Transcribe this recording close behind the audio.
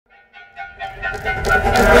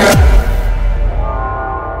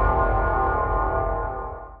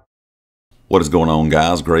What is going on,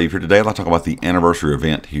 guys? Grave here. Today I'd like to talk about the anniversary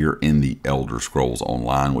event here in the Elder Scrolls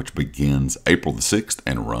Online, which begins April the 6th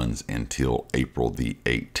and runs until April the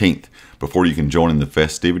 18th. Before you can join in the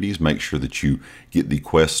festivities, make sure that you get the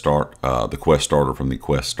quest starter from the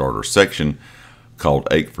quest starter section called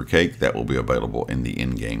Ache for Cake. That will be available in the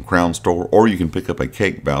in-game crown store, or you can pick up a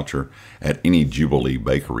cake voucher at any Jubilee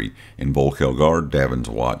bakery in Volkelgard, Davin's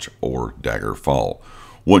Watch, or Daggerfall.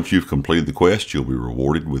 Once you've completed the quest, you'll be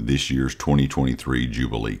rewarded with this year's 2023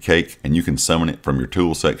 Jubilee cake, and you can summon it from your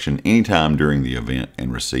tool section anytime during the event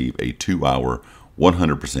and receive a 2-hour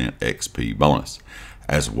 100% XP bonus,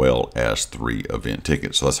 as well as 3 event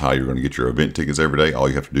tickets. So that's how you're going to get your event tickets every day. All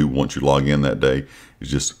you have to do once you log in that day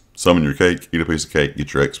is just summon your cake, eat a piece of cake,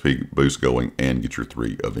 get your XP boost going, and get your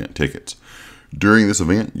 3 event tickets. During this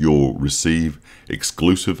event, you'll receive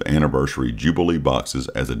exclusive anniversary Jubilee boxes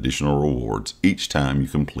as additional rewards each time you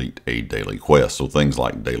complete a daily quest. So things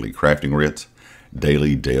like daily crafting writs,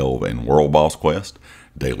 daily delve and world boss quest,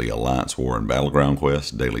 daily alliance war and battleground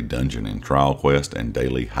quest, daily dungeon and trial quest, and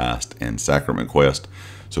daily heist and sacrament quest.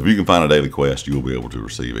 So if you can find a daily quest, you'll be able to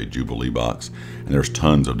receive a Jubilee box, and there's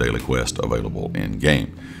tons of daily quests available in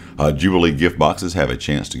game. Jubilee gift boxes have a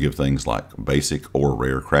chance to give things like basic or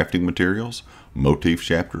rare crafting materials, motif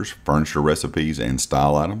chapters, furniture recipes, and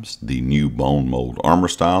style items, the new bone mold armor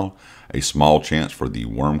style, a small chance for the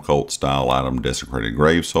worm cult style item Desecrated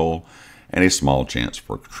Grave Soul, and a small chance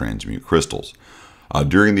for transmute crystals.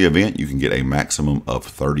 During the event, you can get a maximum of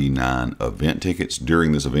 39 event tickets.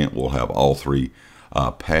 During this event, we'll have all 3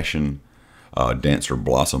 Passion Dancer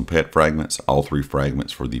Blossom Pet fragments, all 3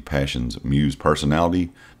 fragments for the Passion's Muse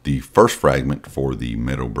personality, the first fragment for the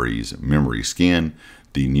Meadow Breeze Memory Skin,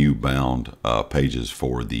 the new bound pages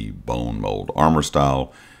for the Bone Mold Armor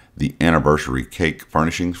style, the anniversary cake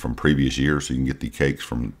furnishings from previous years, so you can get the cakes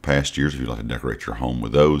from past years if you'd like to decorate your home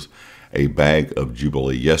with those, a bag of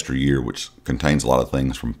Jubilee Yesteryear, which contains a lot of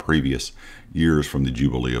things from previous years from the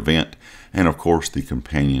Jubilee event, and of course the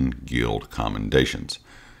Companion Guild commendations.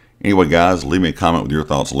 Anyway, guys, leave me a comment with your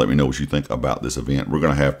thoughts and let me know what you think about this event. We're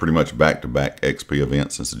going to have pretty much back-to-back XP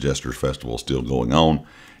events since the Jesters Festival is still going on.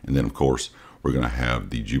 And then, of course, we're going to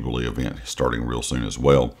have the Jubilee event starting real soon as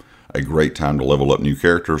well. A great time to level up new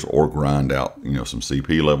characters or grind out, some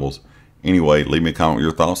CP levels. Anyway, leave me a comment with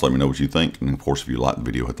your thoughts. Let me know what you think. And, of course, if you like the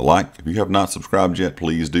video, hit the like. If you have not subscribed yet,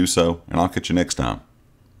 please do so. And I'll catch you next time.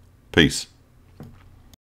 Peace.